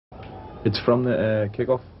It's from the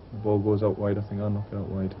kick-off. The ball goes out wide. I think I knock it out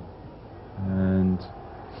wide, and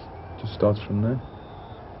just starts from there.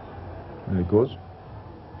 And it goes.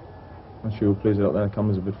 Not sure who plays it out there. The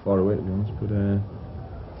camera's a bit far away, to be honest, but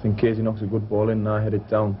I think Casey knocks a good ball in, and I head it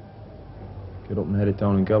down. Get up and head it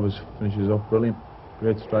down, and Gabbers finishes off. Brilliant.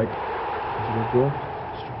 Great strike. That's a good goal.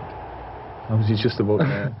 Obviously, he's just about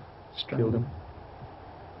killed him.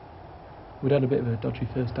 We'd had a bit of a dodgy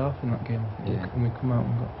first half in that game, I think, and we come out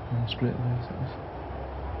and got straight away, so it was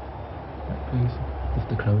quite pleasing. Lift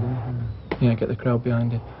the crowd in. Yeah, get the crowd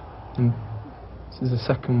behind it. And this is the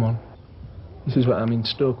second one. This is what I mean.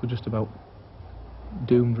 Stoke were just about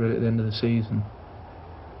doomed really at the end of the season.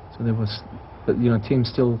 So there was, but you know, teams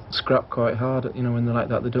still scrap quite hard. You know, when they're like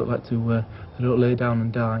that, they don't like to, they don't lay down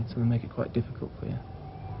and die, so they make it quite difficult for you.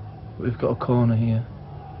 But we've got a corner here,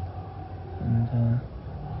 and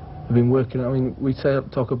I've been working. I mean, we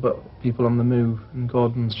talk about people on the move, and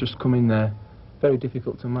Gordon's just come in there. Very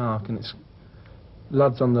difficult to mark, and it's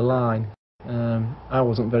lads on the line. I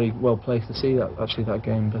wasn't very well placed to see that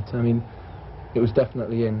game, but I mean, it was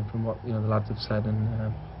definitely in from what the lads have said,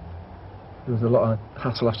 and there was a lot of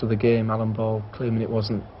hassle after the game. Alan Ball claiming it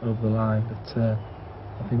wasn't over the line, but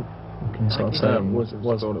I think we can sort of say it was in.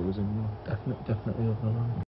 Thought it was in. Definitely over the line.